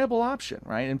a viable option,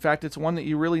 right? In fact, it's one that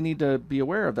you really need to be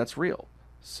aware of. That's real.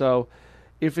 So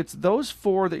if it's those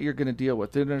four that you're going to deal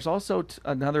with, then there's also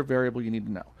another variable you need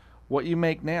to know. What you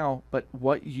make now, but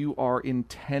what you are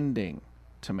intending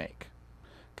to make.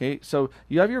 Okay, so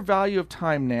you have your value of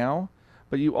time now,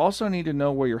 but you also need to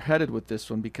know where you're headed with this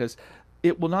one, because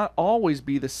it will not always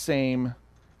be the same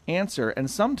answer. And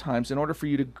sometimes, in order for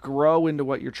you to grow into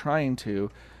what you're trying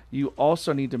to, you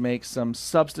also need to make some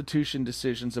substitution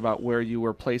decisions about where you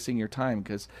are placing your time.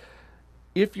 Because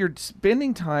if you're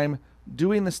spending time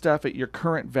doing the stuff at your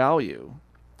current value,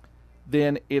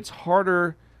 then it's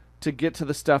harder to get to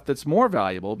the stuff that's more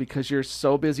valuable because you're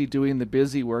so busy doing the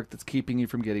busy work that's keeping you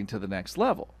from getting to the next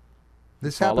level.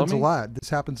 This Follow happens me? a lot.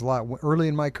 This happens a lot. Early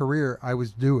in my career, I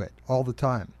was do it all the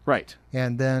time. Right.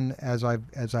 And then as I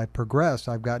progressed,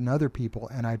 I've gotten other people,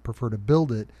 and I'd prefer to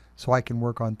build it so I can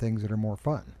work on things that are more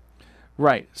fun.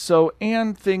 Right. So,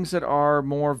 and things that are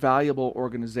more valuable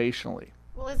organizationally.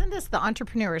 Well, isn't this the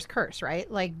entrepreneur's curse, right?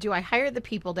 Like, do I hire the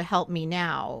people to help me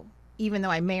now, even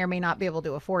though I may or may not be able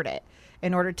to afford it,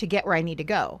 in order to get where I need to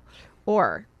go?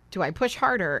 Or do I push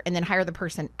harder and then hire the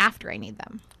person after I need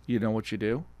them? You know what you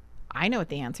do? I know what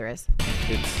the answer is.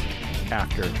 It's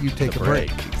after You take the a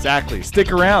break. Exactly.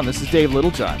 Stick around. This is Dave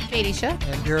Littlejohn. Katie Schiff.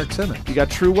 And Derek Simmons. You got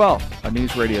True Wealth on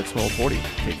News Radio 1240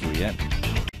 KQEN.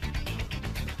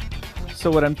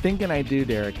 So what I'm thinking I do,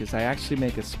 Derek, is I actually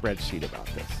make a spreadsheet about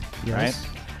this. Yes.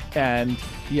 Right? And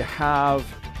you have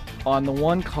on the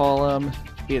one column,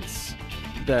 it's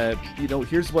the,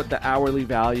 here's what the hourly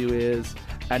value is.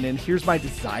 And then here's my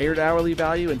desired hourly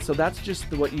value. And so that's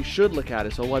just what you should look at.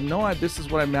 Is, this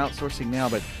is what I'm outsourcing now,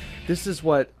 but this is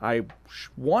what I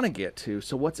want to get to.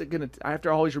 So what's it going to, I have to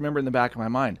always remember in the back of my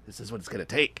mind, this is what it's going to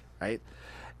take, right?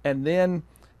 And then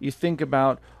you think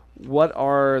about what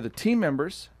are the team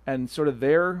members and sort of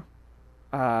their,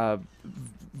 I'll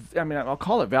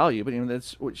call it value, but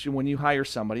that's when you hire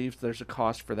somebody, if there's a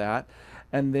cost for that.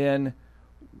 And then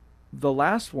the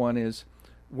last one is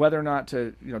whether or not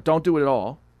to, don't do it at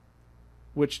all,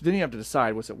 which then you have to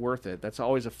decide, was it worth it? That's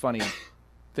always a funny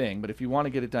thing. But if you want to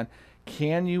get it done,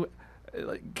 can you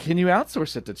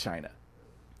outsource it to China?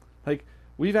 Like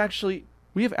we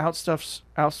have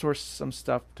outsourced some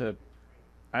stuff to,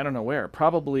 I don't know where,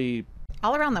 probably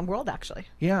All around the world, actually.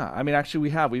 Yeah, actually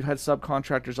we've had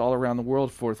subcontractors all around the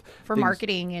world for things,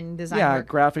 marketing and design. Yeah, work.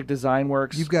 graphic design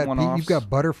works. You've got one-offs.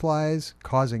 butterflies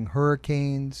causing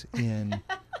hurricanes in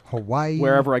Hawaii.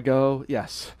 Wherever I go,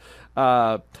 yes.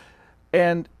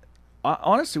 And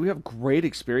honestly, we have great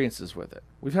experiences with it.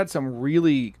 We've had some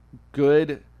really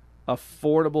good,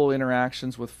 affordable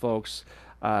interactions with folks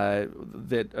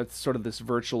that sort of this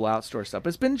virtual outsource stuff.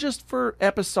 It's been just for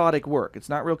episodic work. It's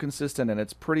not real consistent, and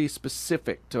it's pretty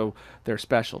specific to their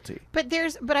specialty. But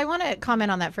I want to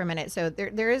comment on that for a minute. So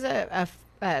there is a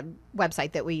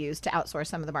website that we use to outsource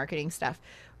some of the marketing stuff.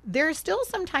 There's still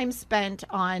some time spent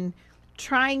on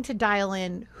trying to dial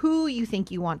in who you think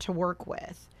you want to work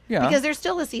with. Yeah. Because there's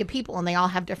still a sea of people and they all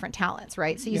have different talents,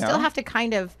 right? So you still have to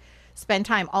kind of spend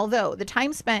time. Although the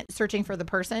time spent searching for the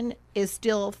person is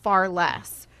still far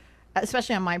less,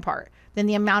 especially on my part, than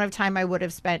the amount of time I would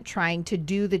have spent trying to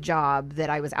do the job that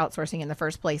I was outsourcing in the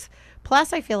first place.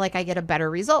 Plus, I feel like I get a better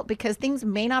result because things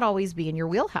may not always be in your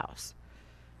wheelhouse.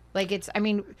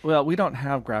 Well, we don't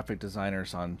have graphic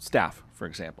designers on staff, for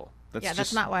example.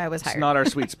 That's not why I was hired. It's not our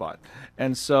sweet spot.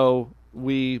 And so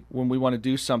when we want to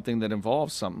do something that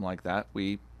involves something like that,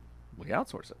 we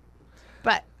outsource it.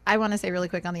 But I want to say really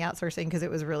quick on the outsourcing because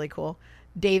it was really cool.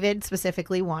 David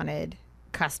specifically wanted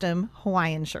custom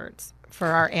Hawaiian shirts for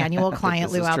our annual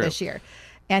client luau this year.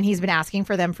 And he's been asking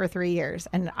for them for 3 years.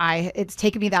 And it's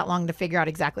taken me that long to figure out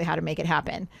exactly how to make it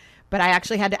happen. But I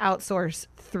actually had to outsource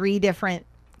 3 different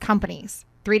companies,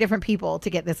 3 different people to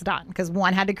get this done, because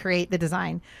one had to create the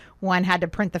design, one had to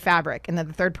print the fabric, and then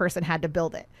the third person had to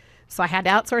build it. So I had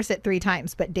to outsource it 3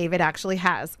 times, but David actually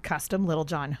has custom Little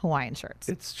John Hawaiian shirts.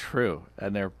 It's true,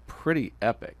 and they're pretty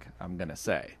epic, I'm going to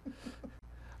say.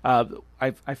 I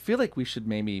feel like we should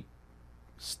maybe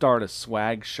start a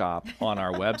swag shop on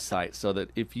our website so that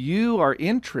if you are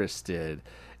interested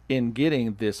in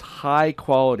getting this high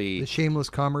quality, the Shameless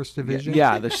Commerce division.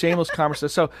 Yeah, the Shameless Commerce.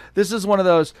 So this is one of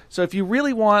those. So if you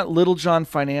really want Little John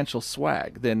financial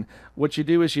swag, then what you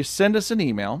do is you send us an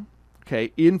email,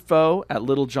 okay,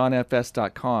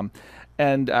 info@littlejohnfs.com,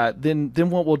 and then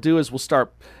what we'll do is we'll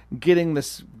start getting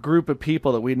this group of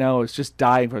people that we know is just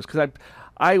dying for us. Because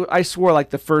I swore like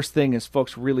the first thing is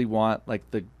folks really want like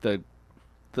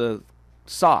the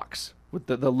socks with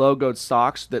the logoed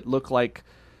socks that look like.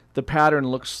 The pattern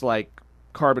looks like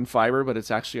carbon fiber, but it's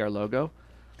actually our logo.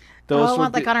 Those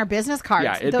would like be, on our business cards.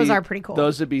 yeah, it'd Those be- are pretty cool.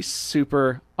 Those would be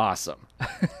super awesome.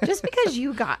 Just because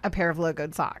you got a pair of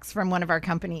logoed socks from one of our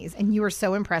companies and you were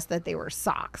so impressed that they were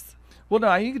socks. Well,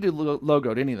 no, you could do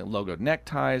logoed anything, logoed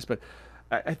neckties, but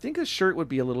I think a shirt would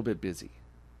be a little bit busy.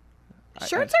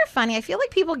 Shirts are funny. I feel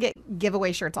like people get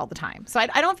giveaway shirts all the time. So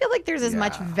I don't feel like there's as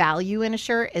much Yeah. value in a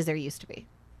shirt as there used to be.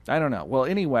 I don't know. Well,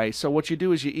 anyway, so what you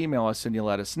do is you email us and you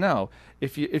let us know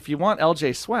if you want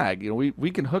LJ swag.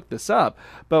 We can hook this up,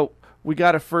 but we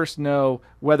got to first know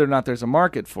whether or not there's a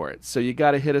market for it. So you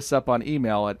got to hit us up on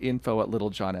email at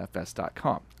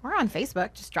info@littlejohnfs.com Or on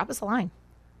Facebook. Just drop us a line.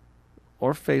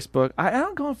 or Facebook. I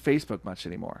don't go on Facebook much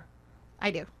anymore.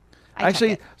 I do. I check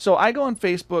Actually, it. so I go on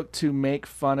Facebook to make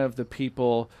fun of the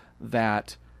people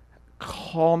that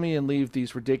call me and leave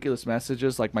these ridiculous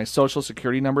messages like my social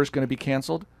security number is going to be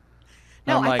canceled.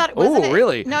 No, I'm I like, thought, wasn't it?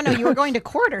 really? No, you were going to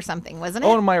court or something, wasn't it?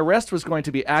 Oh, and my arrest was going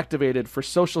to be activated for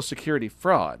social security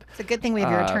fraud. It's a good thing we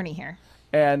have your attorney here.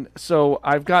 And so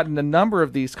I've gotten a number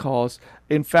of these calls.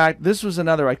 In fact, this was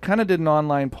another. I kind of did an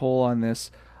online poll on this.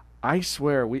 I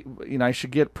swear, I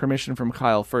should get permission from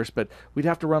Kyle first, but we'd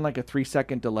have to run like a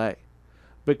 3-second delay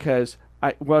because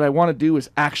what I want to do is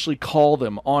actually call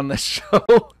them on the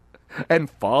show and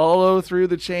follow through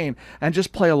the chain and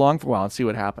just play along for a while and see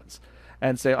what happens.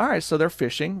 And say, all right, so they're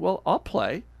phishing. Well, I'll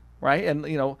play, right? And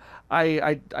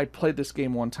I played this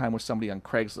game one time with somebody on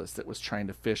Craigslist that was trying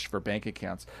to fish for bank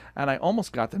accounts, and I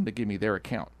almost got them to give me their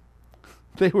account.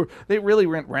 They really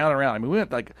went round and round. I mean, we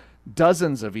went like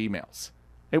dozens of emails.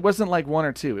 It wasn't like one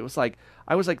or two. It was like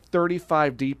I was like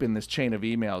 35 deep in this chain of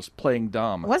emails playing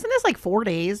dumb. Wasn't this like 4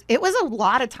 days? It was a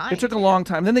lot of time. It took a long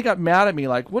time. Then they got mad at me,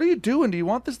 like, "What are you doing? Do you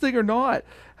want this thing or not?"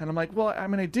 And I'm like, "Well, I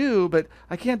mean, I do, but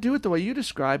I can't do it the way you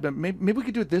described. But maybe we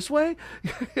could do it this way."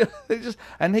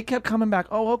 They kept coming back.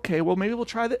 Oh, okay. Well, maybe we'll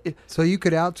try that. So you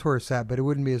could outsource that, but it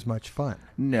wouldn't be as much fun.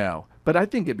 No, but I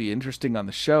think it'd be interesting on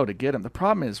the show to get them. The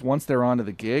problem is once they're onto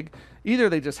the gig, either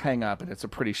they just hang up and it's a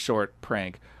pretty short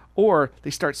prank, or they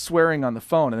start swearing on the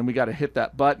phone, and then we got to hit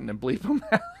that button and bleep them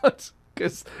out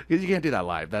because you can't do that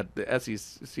live. That the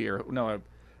SEC or no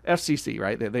FCC,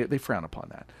 right? They frown upon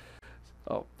that.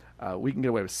 Oh, we can get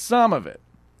away with some of it,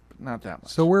 but not that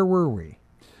much. So where were we?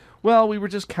 Well, we were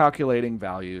just calculating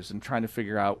values and trying to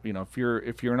figure out, if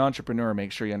you're an entrepreneur,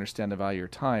 make sure you understand the value of your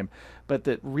time. But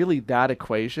that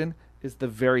equation is the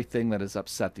very thing that has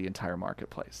upset the entire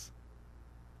marketplace,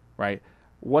 right?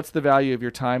 What's the value of your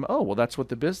time? Oh, well, that's what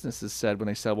the businesses said when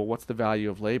they said, well, what's the value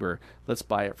of labor? Let's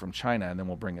buy it from China and then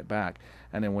we'll bring it back.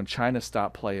 And then when China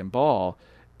stopped playing ball,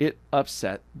 it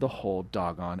upset the whole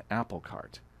doggone apple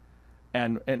cart.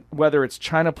 And whether it's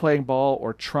China playing ball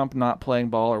or Trump not playing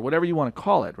ball or whatever you want to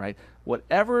call it, right?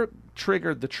 Whatever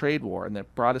triggered the trade war and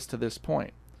that brought us to this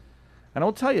point. And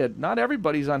I'll tell you, not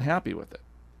everybody's unhappy with it,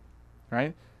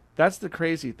 right? That's the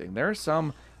crazy thing. There are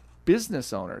some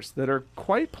business owners that are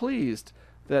quite pleased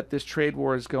that this trade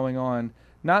war is going on,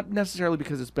 not necessarily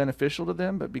because it's beneficial to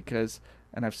them, but because,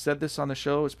 and I've said this on the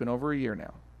show, it's been over a year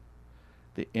now,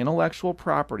 the intellectual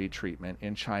property treatment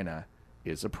in China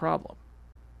is a problem.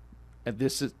 And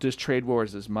this trade war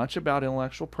is as much about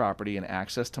intellectual property and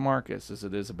access to markets as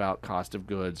it is about cost of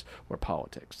goods or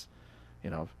politics,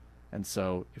 And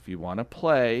so if you want to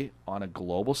play on a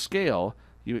global scale,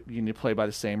 you need to play by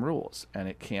the same rules, and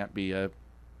it can't be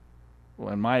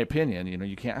in my opinion,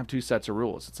 you can't have two sets of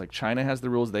rules. It's like China has the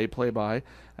rules they play by,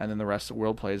 and then the rest of the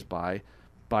world plays by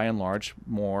and large,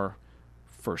 more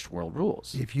first world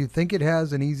rules. If you think it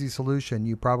has an easy solution,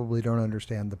 you probably don't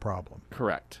understand the problem.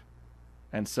 Correct.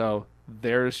 And so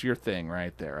there's your thing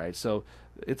right there, right? So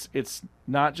it's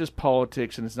not just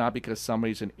politics, and it's not because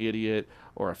somebody's an idiot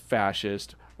or a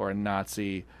fascist or a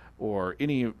Nazi or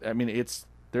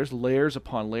there's layers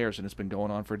upon layers, and it's been going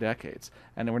on for decades.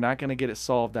 And we're not going to get it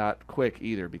solved that quick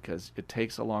either, because it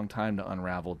takes a long time to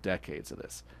unravel decades of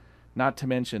this. Not to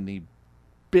mention the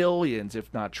billions,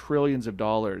 if not trillions of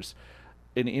dollars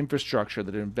in infrastructure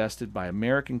that are invested by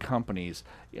American companies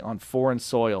on foreign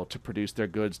soil to produce their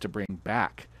goods to bring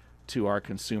back to our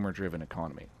consumer-driven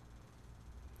economy.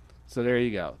 So there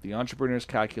you go. The Entrepreneur's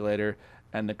Calculator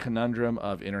and the conundrum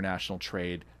of international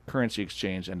trade, currency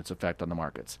exchange, and its effect on the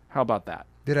markets. How about that?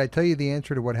 Did I tell you the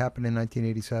answer to what happened in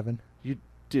 1987? You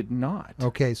did not.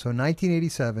 Okay, so in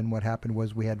 1987, what happened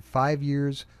was we had 5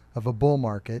 years of a bull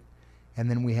market, and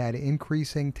then we had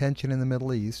increasing tension in the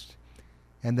Middle East,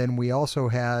 and then we also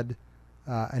had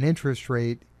an interest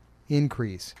rate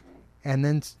increase, and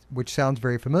then, which sounds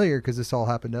very familiar because this all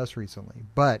happened to us recently.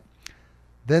 But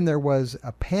then there was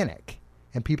a panic,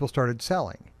 and people started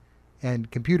selling, and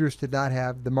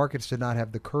the markets did not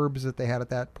have the curbs that they had at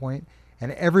that point,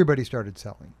 and everybody started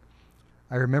selling.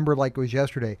 I remember like it was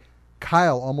yesterday,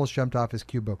 Kyle almost jumped off his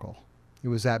cubicle. It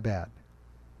was that bad.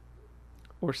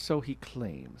 Or so he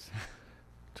claims.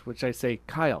 To which I say,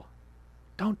 Kyle,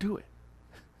 don't do it.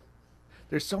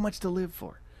 There's so much to live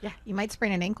for. Yeah, you might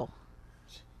sprain an ankle.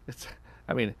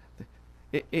 I mean,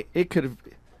 it could have.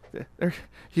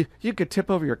 You could tip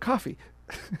over your coffee.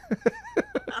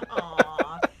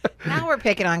 Now we're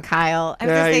picking on Kyle. I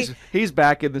was gonna say, he's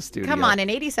back in the studio. come on,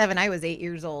 in '87 I was 8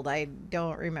 years old. I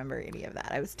don't remember any of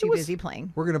that. I was too busy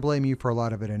playing. We're going to blame you for a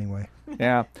lot of it anyway.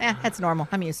 Yeah. That's normal.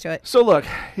 I'm used to it. So look,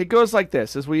 it goes like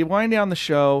this. As we wind down the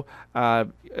show,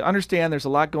 understand there's a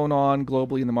lot going on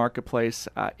globally in the marketplace.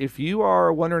 If you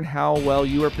are wondering how well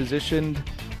you are positioned,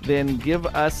 then give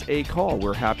us a call.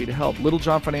 We're happy to help. Little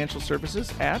John Financial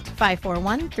Services at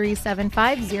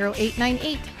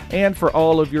 541-375-0898. And for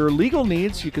all of your legal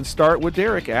needs, you can start with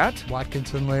Derek at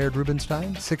Watkinson Laird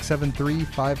Rubenstein,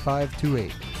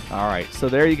 673-5528. All right, so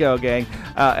there you go, gang.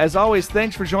 As always,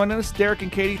 thanks for joining us. Derek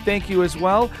and Katie, thank you as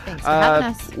well. Thanks for having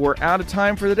us. We're out of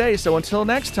time for the day, so until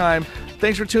next time,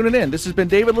 thanks for tuning in. This has been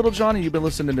David Littlejohn, and you've been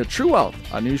listening to True Wealth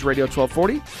on News Radio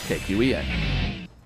 1240 KQEN.